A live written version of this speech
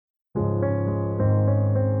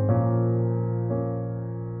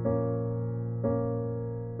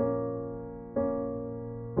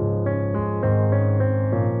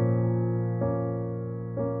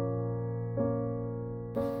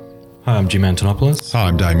I'm Jim Antonopoulos. Hi,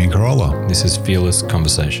 I'm Damien Corolla. This is Fearless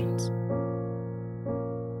Conversations.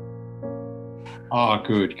 Oh,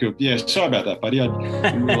 good. Yeah, sorry about that, buddy. I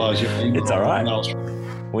didn't realise your email. It's all right.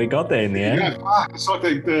 We got there in the end. Yeah, it's like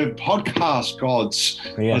the podcast gods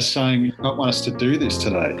are saying you don't want us to do this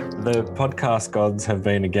today. The podcast gods have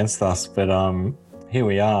been against us, but here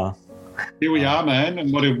we are. Here we are, man.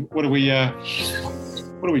 And what are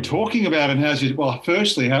we talking about? And how's you? Well,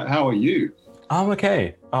 firstly, how are you? I'm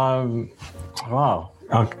okay. Wow.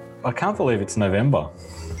 I can't believe it's November.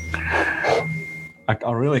 I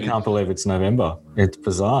really can't believe it's November. It's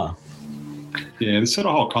bizarre. Yeah, the sort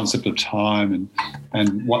of whole concept of time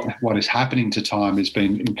and what is happening to time has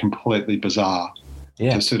been completely bizarre.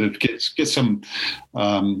 Yeah. To sort of get some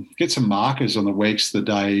markers on the weeks, the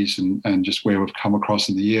days, and just where we've come across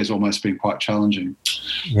in the year has almost been quite challenging.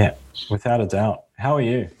 Yeah, without a doubt. How are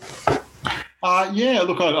you? Yeah,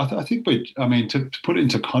 look, I think to put it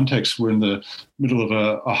into context, we're in the middle of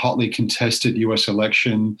a hotly contested US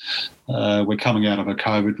election. We're coming out of a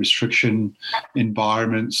COVID restriction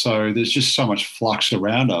environment. So there's just so much flux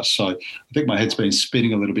around us. So I think my head's been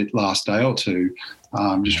spinning a little bit last day or two,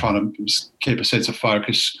 just trying to keep a sense of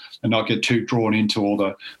focus and not get too drawn into all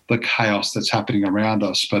the chaos that's happening around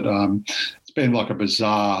us. But it's been like a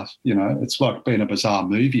bizarre, it's like being a bizarre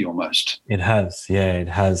movie almost. It has, yeah, it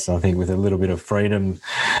has. I think with a little bit of freedom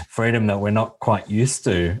that we're not quite used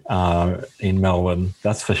to in Melbourne,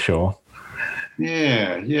 that's for sure.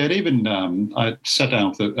 Yeah. And even I sat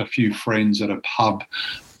down with a few friends at a pub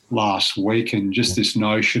last week, and just this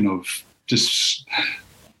notion of just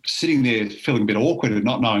sitting there feeling a bit awkward and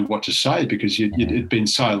not knowing what to say because it'd been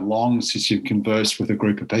so long since you've conversed with a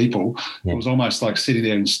group of people. Yeah. It was almost like sitting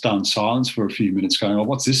there in stunned silence for a few minutes going, oh,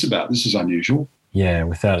 what's this about? This is unusual. Yeah,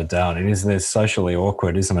 without a doubt. It is. There's socially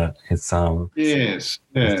awkward, isn't it? It's yes.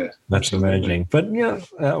 Yeah. That's emerging. But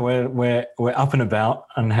we're up and about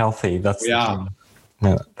and healthy. That's we are.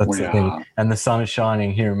 No, that's the thing. And the sun is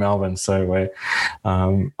shining here in Melbourne. So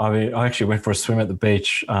I actually went for a swim at the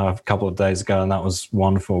beach a couple of days ago, and that was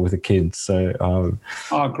wonderful with the kids. So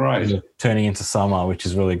great. Turning into summer, which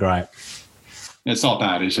is really great. It's not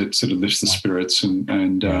bad, is it? Sort of lifts the spirits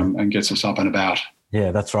and gets us up and about. Yeah,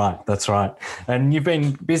 that's right. And you've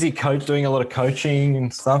been busy doing a lot of coaching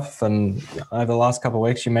and stuff, and over the last couple of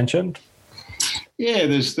weeks you mentioned. Yeah,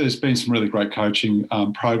 there's been some really great coaching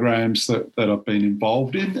programs that I've been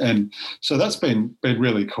involved in, and so that's been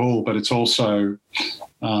really cool. But it's also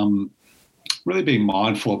really being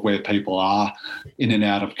mindful of where people are in and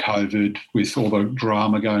out of COVID with all the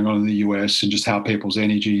drama going on in the US and just how people's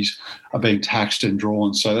energies are being taxed and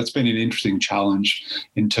drawn. So that's been an interesting challenge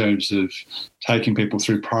in terms of taking people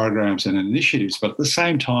through programs and initiatives, but at the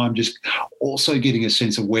same time, just also getting a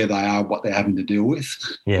sense of where they are, what they're having to deal with,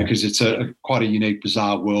 because it's quite a unique,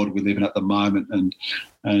 bizarre world we live in at the moment.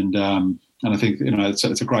 And I think,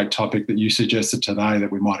 it's a great topic that you suggested today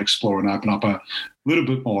that we might explore and open up a little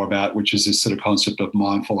bit more about, which is this sort of concept of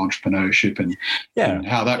mindful entrepreneurship and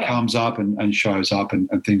how that comes up and shows up and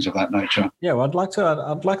things of that nature. Yeah, well, I'd like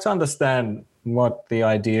to understand what the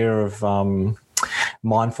idea of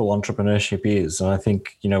mindful entrepreneurship is. And I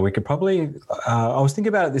think, we could probably, I was thinking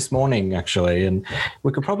about it this morning actually, and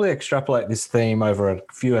we could probably extrapolate this theme over a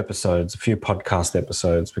few podcast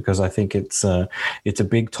episodes, because I think it's a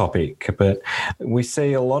big topic. But we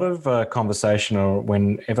see a lot of conversation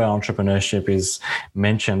whenever entrepreneurship is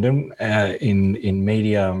mentioned in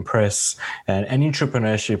media and press and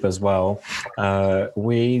entrepreneurship as well.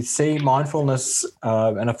 We see mindfulness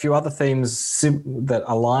and a few other themes that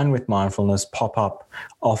align with mindfulness pop up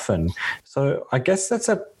often. So I guess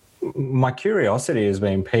my curiosity has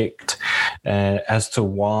been piqued as to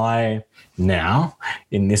why now,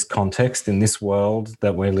 in this context, in this world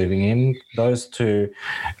that we're living in, those two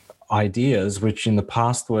ideas, which in the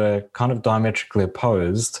past were kind of diametrically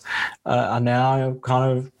opposed, are now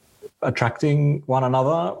kind of attracting one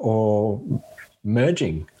another or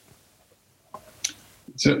merging.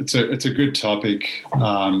 It's a good topic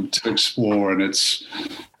to explore, and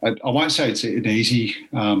I won't say it's an easy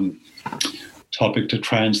topic to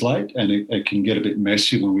translate, and it can get a bit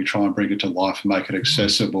messy when we try and bring it to life and make it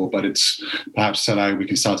accessible. But it's perhaps today we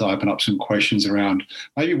can start to open up some questions around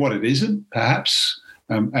maybe what it isn't, perhaps,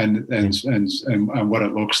 and what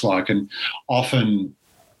it looks like, and often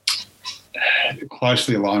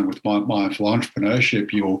closely aligned with mindful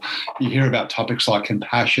entrepreneurship, you hear about topics like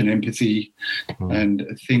compassion, empathy, and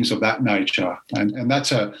things of that nature, and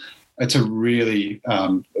that's a it's a really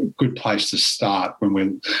good place to start when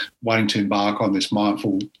we're wanting to embark on this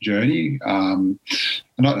mindful journey.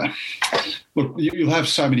 Look, you'll have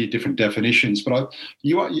so many different definitions, but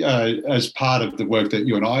as part of the work that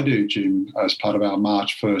you and I do, Jim, as part of our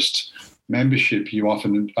March 1st membership, we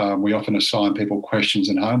often assign people questions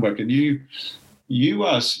and homework, and you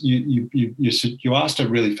asked a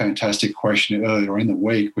really fantastic question earlier in the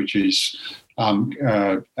week, which is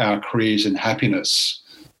our careers and happiness.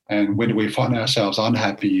 And when do we find ourselves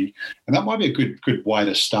unhappy? And that might be a good way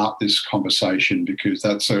to start this conversation, because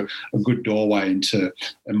that's a good doorway into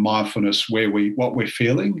mindfulness, what we're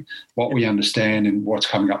feeling, what we understand, and what's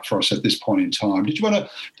coming up for us at this point in time. Did you want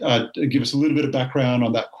to give us a little bit of background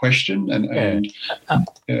on that question? And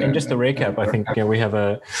just to recap, I think we have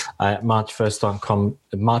a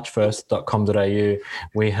march1st.com.au.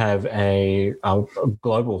 We have a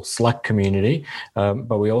global Slack community,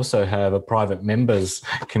 but we also have a private members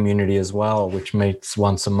community as well, which meets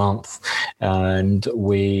once a month, and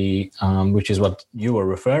which is what you were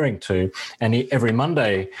referring to. And every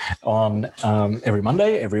Monday,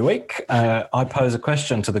 every week, I pose a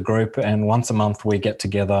question to the group, and once a month we get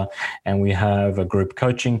together and we have a group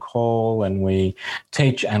coaching call, and we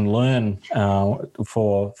teach and learn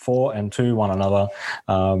for and to one another.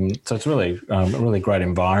 So it's really a really great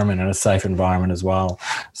environment and a safe environment as well.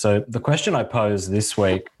 So the question I posed this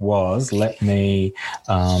week was, let me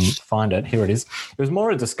find it. Here it is. It was more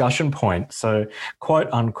a discussion point. So, quote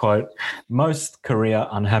unquote, most career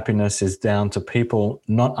unhappiness is down to people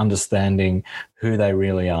not understanding who they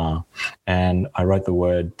really are. And I wrote the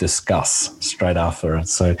word discuss straight after it.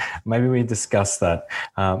 So maybe we discuss that.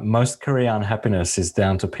 Most career unhappiness is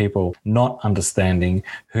down to people not understanding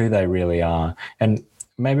who they really are. And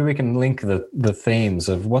maybe we can link the themes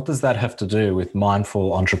of what does that have to do with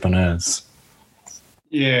mindful entrepreneurs?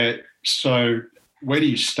 Yeah. So where do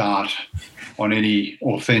you start on any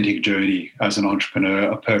authentic journey as an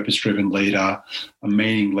entrepreneur, a purpose-driven leader, a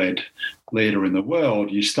meaning-led leader in the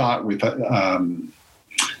world? You start with, I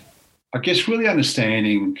guess, really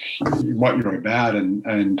understanding what you're about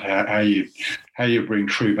and how you bring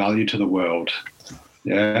true value to the world.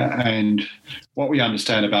 Yeah, and what we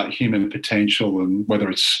understand about human potential, and whether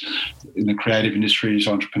it's in the creative industries,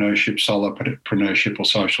 entrepreneurship, solopreneurship, or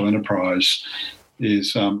social enterprise,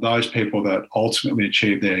 is those people that ultimately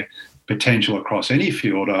achieve their potential across any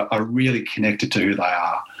field are really connected to who they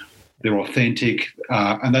are. They're authentic,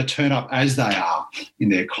 and they turn up as they are in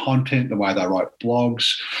their content, the way they write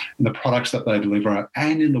blogs, in the products that they deliver,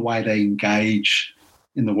 and in the way they engage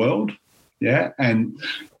in the world. Yeah,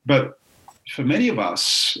 but for many of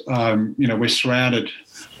us, we're surrounded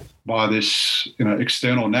by this,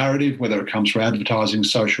 external narrative, whether it comes from advertising,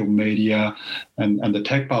 social media, and the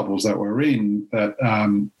tech bubbles that we're in. That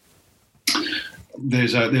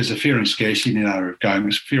there's a fear and scarcity narrative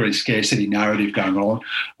going on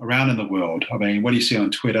around in the world. I mean, what do you see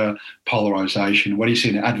on Twitter? Polarization. What do you see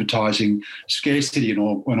in advertising? Scarcity in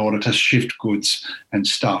order to shift goods and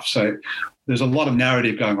stuff. So there's a lot of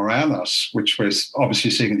narrative going around us, which we're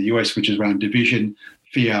obviously seeing in the US, which is around division,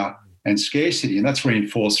 fear, and scarcity. And that's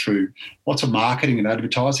reinforced through lots of marketing and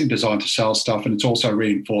advertising designed to sell stuff. And it's also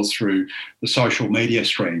reinforced through the social media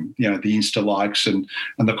stream, the Insta likes and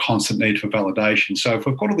the constant need for validation. So if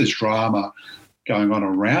we've got all this drama going on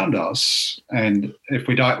around us, and if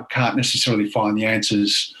we can't necessarily find the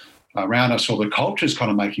answers around us, or the culture's kind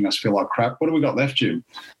of making us feel like crap, what have we got left, Jim?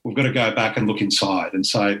 We've got to go back and look inside and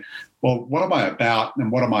say, well, what am I about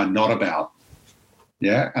and what am I not about?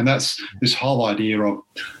 Yeah. And that's this whole idea of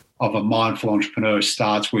a mindful entrepreneur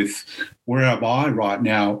starts with, where am I right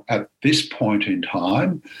now at this point in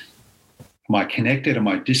time? Am I connected? Am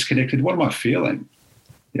I disconnected? What am I feeling?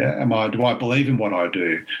 Yeah. Do I believe in what I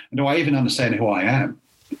do? And do I even understand who I am?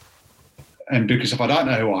 And because if I don't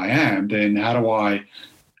know who I am, then how do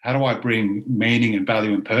I bring meaning and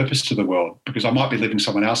value and purpose to the world? Because I might be living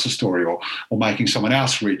someone else's story, or making someone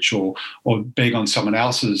else rich, or being on someone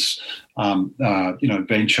else's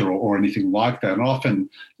venture or anything like that. And often,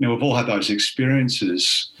 we've all had those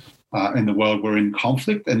experiences in the world. We're in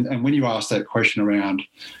conflict. And when you ask that question around,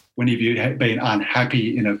 when have you been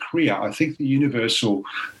unhappy in a career, I think the universal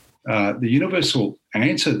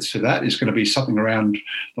answer to that is going to be something around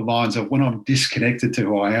the lines of when I'm disconnected to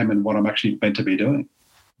who I am and what I'm actually meant to be doing.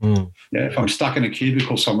 Yeah, if I'm stuck in a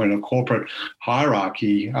cubicle somewhere in a corporate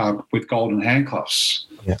hierarchy with golden handcuffs,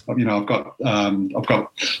 yeah. I've got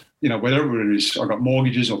whatever it is, I've got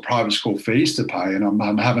mortgages or private school fees to pay, and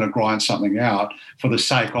I'm having to grind something out for the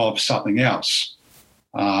sake of something else.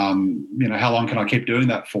 How long can I keep doing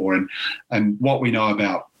that for? And what we know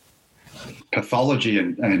about pathology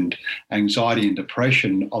and anxiety and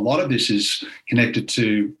depression, a lot of this is connected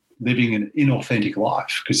to living an inauthentic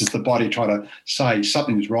life, because it's the body trying to say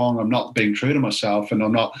something's wrong, I'm not being true to myself, and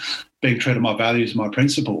I'm not being true to my values, my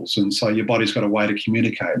principles. And so your body's got a way to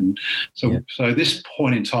communicate. And so this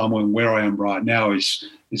point in time when where I am right now is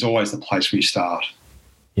always the place we start.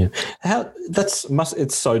 Yeah,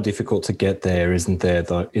 it's so difficult to get there, isn't it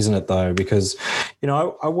though? Because,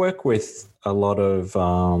 I work with a lot of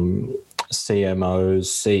CMOs,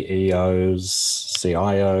 CEOs,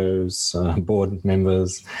 CIOs, board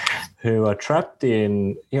members who are trapped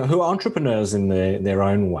in, who are entrepreneurs in their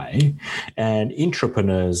own way, and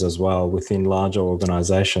intrapreneurs as well within larger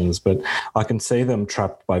organizations. But I can see them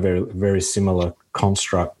trapped by very, very similar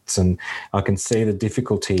constructs, and I can see the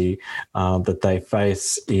difficulty that they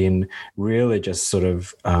face in really just sort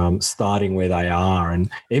of starting where they are and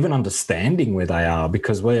even understanding where they are,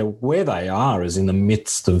 because where they are is in the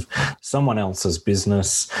midst of someone else's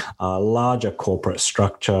business, larger corporate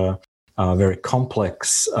structure, very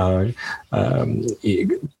complex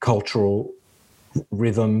cultural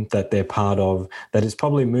rhythm that they're part of that is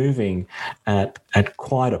probably moving at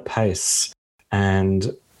quite a pace,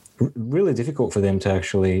 and really difficult for them to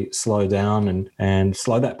actually slow down and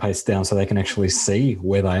slow that pace down so they can actually see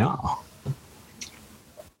where they are.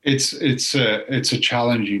 It's a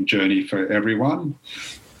challenging journey for everyone,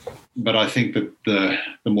 but I think that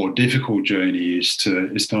the more difficult journey is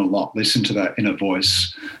to not listen to that inner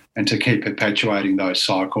voice and to keep perpetuating those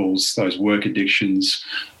cycles, those work addictions,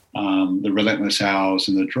 the relentless hours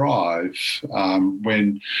and the drive,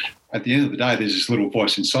 when at the end of the day there's this little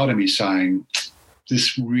voice inside of me saying,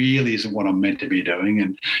 this really isn't what I'm meant to be doing,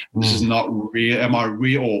 and this is not real. Am I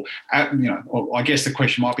real? Or I guess the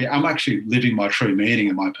question might be, am I actually living my true meaning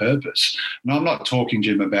and my purpose? And I'm not talking,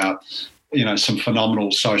 Jim, about some phenomenal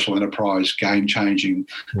social enterprise, game-changing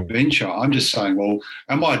venture. I'm just saying, well,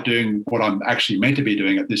 am I doing what I'm actually meant to be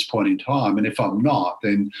doing at this point in time? And if I'm not,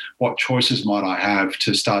 then what choices might I have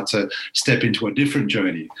to start to step into a different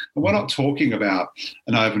journey? And we're not talking about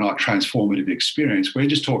an overnight transformative experience. We're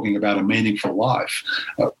just talking about a meaningful life,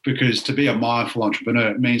 because to be a mindful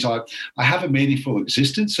entrepreneur, it means I have a meaningful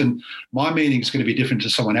existence, and my meaning is going to be different to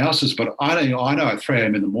someone else's, but I know at 3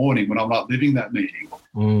 a.m. in the morning when I'm not living that meaning.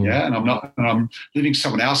 And I'm living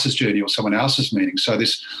someone else's journey or someone else's meaning. So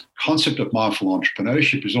this concept of mindful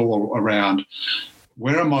entrepreneurship is all around,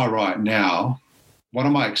 where am I right now? What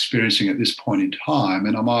am I experiencing at this point in time?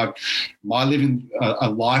 And am I living a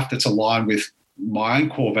life that's aligned with my own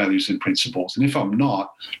core values and principles? And if I'm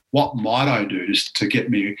not, what might I do just to get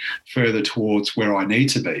me further towards where I need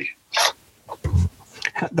to be?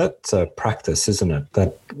 That's a practice, isn't it?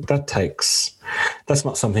 That's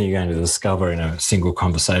not something you're going to discover in a single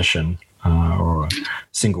conversation or a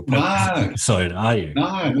single episode, are you?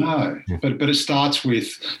 No. Yeah. But it starts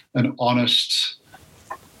with an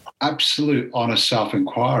absolute honest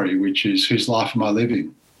self-inquiry, which is, whose life am I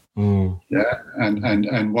living? Yeah,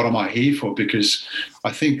 and what am I here for? Because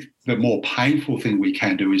I think the more painful thing we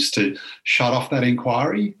can do is to shut off that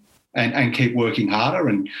inquiry and keep working harder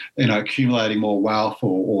and accumulating more wealth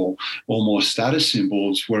or more status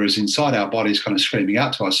symbols, whereas inside our body's kind of screaming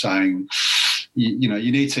out to us saying, you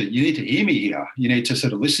need to hear me here. You need to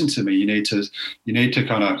sort of listen to me. You need to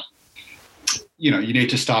kind of, you need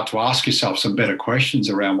to start to ask yourself some better questions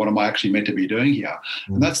around, what am I actually meant to be doing here?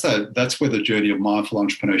 And that's where the journey of mindful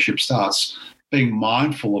entrepreneurship starts, being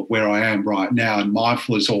mindful of where I am right now. And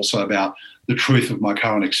mindful is also about the truth of my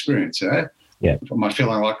current experience. Yeah. Am I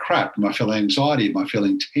feeling like crap? Am I feeling anxiety? Am I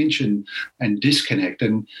feeling tension and disconnect?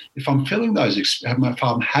 And if I'm feeling if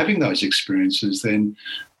I'm having those experiences, then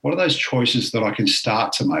what are those choices that I can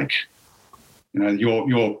start to make?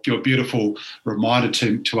 Your beautiful reminder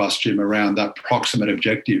to us, Jim, around that proximate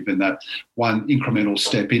objective and that one incremental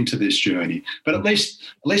step into this journey. But at least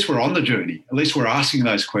we're on the journey. At least we're asking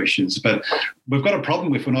those questions. But we've got a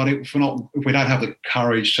problem if we don't have the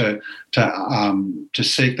courage to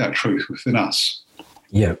seek that truth within us.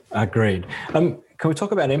 Yeah, agreed. Can we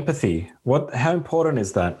talk about empathy? How important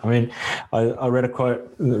is that? I mean, I read a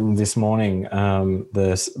quote this morning.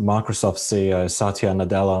 The Microsoft CEO, Satya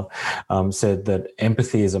Nadella, said that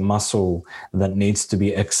empathy is a muscle that needs to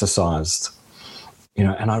be exercised.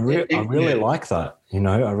 And I really like that.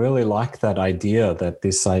 I really like that idea, that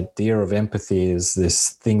this idea of empathy is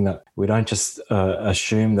this thing that we don't just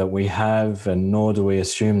assume that we have, and nor do we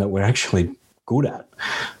assume that we're actually good at.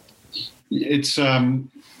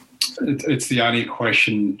 It's the only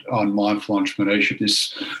question on mindful entrepreneurship.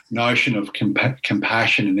 This notion of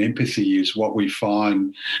compassion and empathy is what we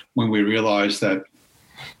find when we realise that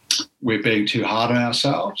we're being too hard on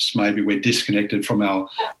ourselves. Maybe we're disconnected from our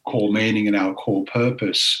core meaning and our core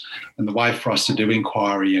purpose. And the way for us to do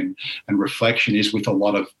inquiry and reflection is with a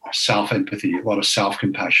lot of self-empathy, a lot of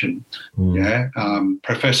self-compassion.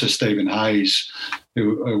 Professor Stephen Hayes,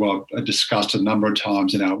 who I've discussed a number of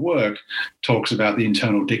times in our work, talks about the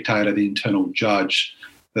internal dictator, the internal judge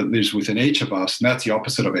that lives within each of us. And that's the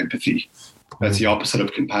opposite of empathy. That's the opposite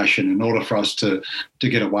of compassion. In order for us to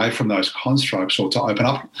get away from those constructs or to open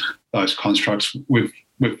up those constructs, we've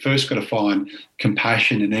first got to find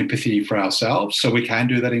compassion and empathy for ourselves so we can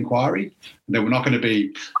do that inquiry. And then we're not going to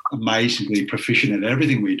be amazingly proficient at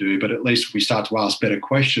everything we do, but at least if we start to ask better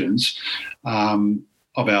questions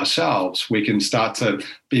of ourselves, we can start to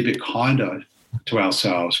be a bit kinder to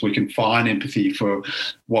ourselves. We can find empathy for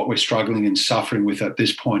what we're struggling and suffering with at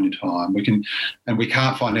this point in time. We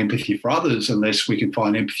can't find empathy for others unless we can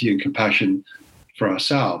find empathy and compassion for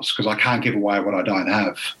ourselves, because I can't give away what I don't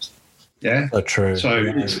have. Yeah, so true. So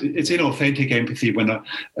it's inauthentic empathy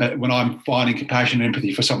when I'm finding compassion and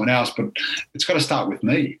empathy for someone else, but it's got to start with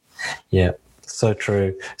me. Yeah. So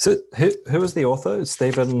true. So who was the author?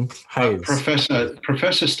 Stephen Hayes.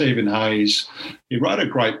 Professor Stephen Hayes. He wrote a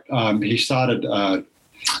great. He started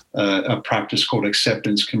a practice called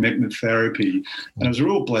acceptance commitment therapy, and it was a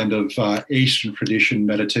real blend of Eastern tradition,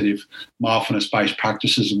 meditative, mindfulness-based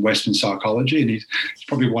practices and Western psychology. And he's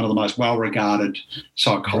probably one of the most well-regarded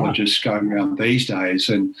psychologists going around these days.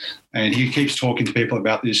 And he keeps talking to people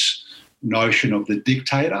about this notion of the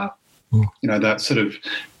dictator. That sort of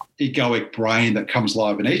egoic brain that comes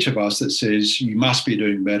alive in each of us that says, you must be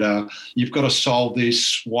doing better, you've got to solve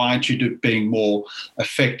this, why aren't you being more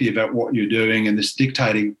effective at what you're doing? And this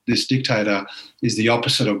dictator is the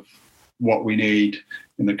opposite of what we need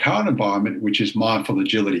in the current environment, which is mindful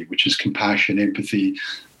agility, which is compassion, empathy,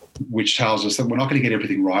 which tells us that we're not going to get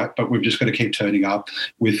everything right, but we've just got to keep turning up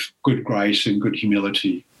with good grace and good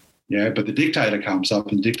humility. Yeah, but the dictator comes up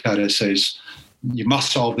and the dictator says, you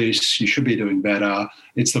must solve this, you should be doing better.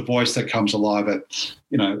 It's the voice that comes alive at,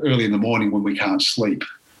 early in the morning when we can't sleep.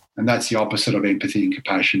 And that's the opposite of empathy and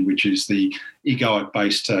compassion, which is the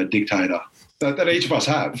egoic-based dictator that each of us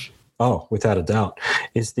have. Oh, without a doubt.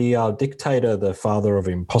 Is the dictator the father of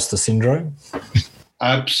imposter syndrome?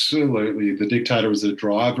 Absolutely. The dictator is the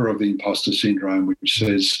driver of the imposter syndrome, which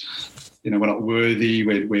says, we're not worthy,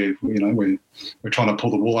 we're trying to pull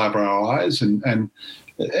the wool over our eyes, and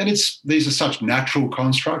these are such natural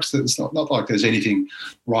constructs that it's not like there's anything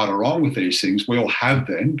right or wrong with these things. We all have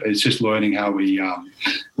them. It's just learning how we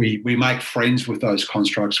make friends with those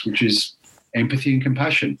constructs, which is empathy and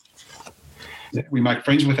compassion. We make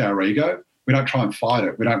friends with our ego. We don't try and fight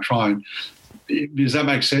it. We don't try and. Does that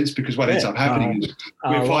make sense? Because what ends up happening is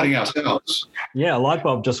we're fighting ourselves. Yeah, a light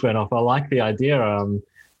bulb just went off. I like the idea.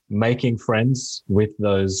 Making friends with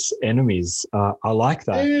those enemies. I like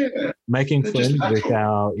that. Yeah, making friends with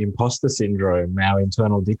our imposter syndrome, our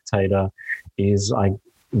internal dictator, is like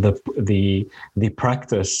the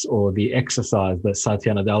practice or the exercise that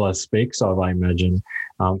Satya Nadella speaks of, I imagine,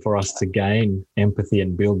 for us to gain empathy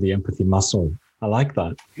and build the empathy muscle. I like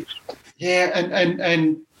that. Yeah,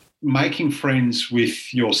 and making friends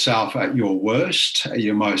with yourself at your worst,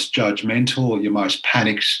 your most judgmental, your most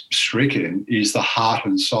panic-stricken is the heart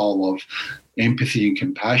and soul of empathy and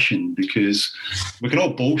compassion, because we can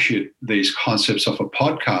all bullshit these concepts off a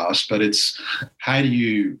podcast, but it's how do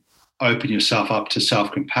you open yourself up to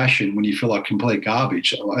self-compassion when you feel like complete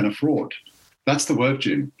garbage and a fraud? That's the work,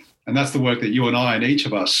 Jim. And that's the work that you and I and each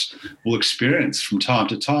of us will experience from time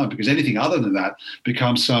to time, because anything other than that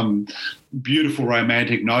becomes some beautiful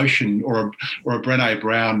romantic notion or a Brené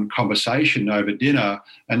Brown conversation over dinner,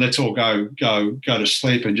 and let's all go to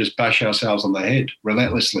sleep and just bash ourselves on the head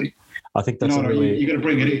relentlessly. I think that's you got to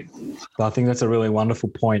bring it in. I think that's a really wonderful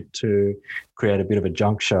point to create a bit of a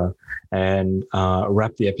juncture and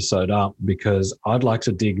wrap the episode up, because I'd like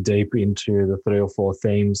to dig deep into the 3 or 4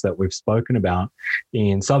 themes that we've spoken about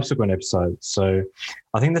in subsequent episodes. So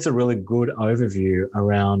I think that's a really good overview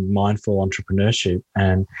around mindful entrepreneurship.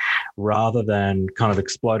 And rather than kind of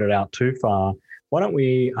explode it out too far, why don't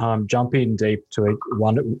we jump in deep to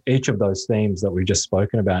each of those themes that we've just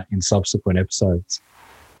spoken about in subsequent episodes?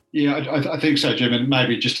 Yeah, I think so, Jim. And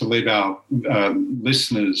maybe just to leave our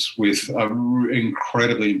listeners with an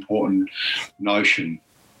incredibly important notion.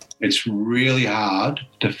 It's really hard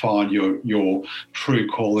to find your true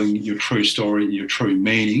calling, your true story, your true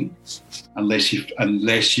meaning, unless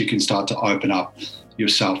you can start to open up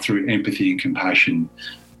yourself through empathy and compassion.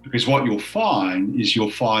 Because what you'll find is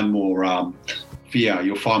you'll find more fear,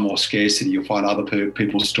 you'll find more scarcity, you'll find other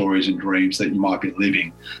people's stories and dreams that you might be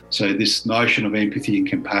living. So this notion of empathy and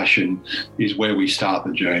compassion is where we start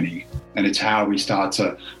the journey. And it's how we start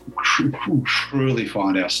to truly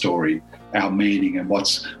find our story, our meaning, and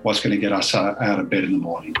what's going to get us out of bed in the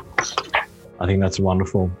morning. I think that's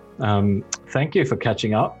wonderful. Thank you for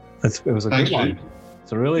catching up. It was a good one.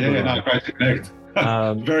 It's a really good one. Great to connect.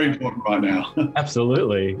 Very important right now.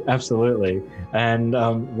 Absolutely. And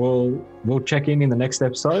we'll check in the next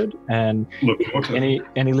episode. And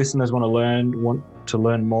any listeners want to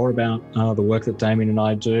learn more about the work that Damien and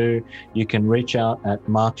I do, you can reach out at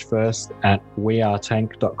March 1st at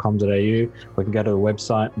wearetank.com.au. We can go to the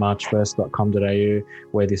website march1st.com.au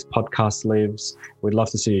where this podcast lives. We'd love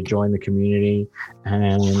to see you join the community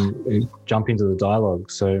and jump into the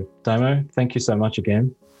dialogue. So Damo, thank you so much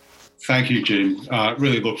again. Thank you, Jim.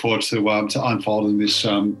 Really look forward to unfolding this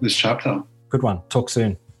chapter. Good one. Talk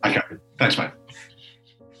soon. Okay. Thanks, mate.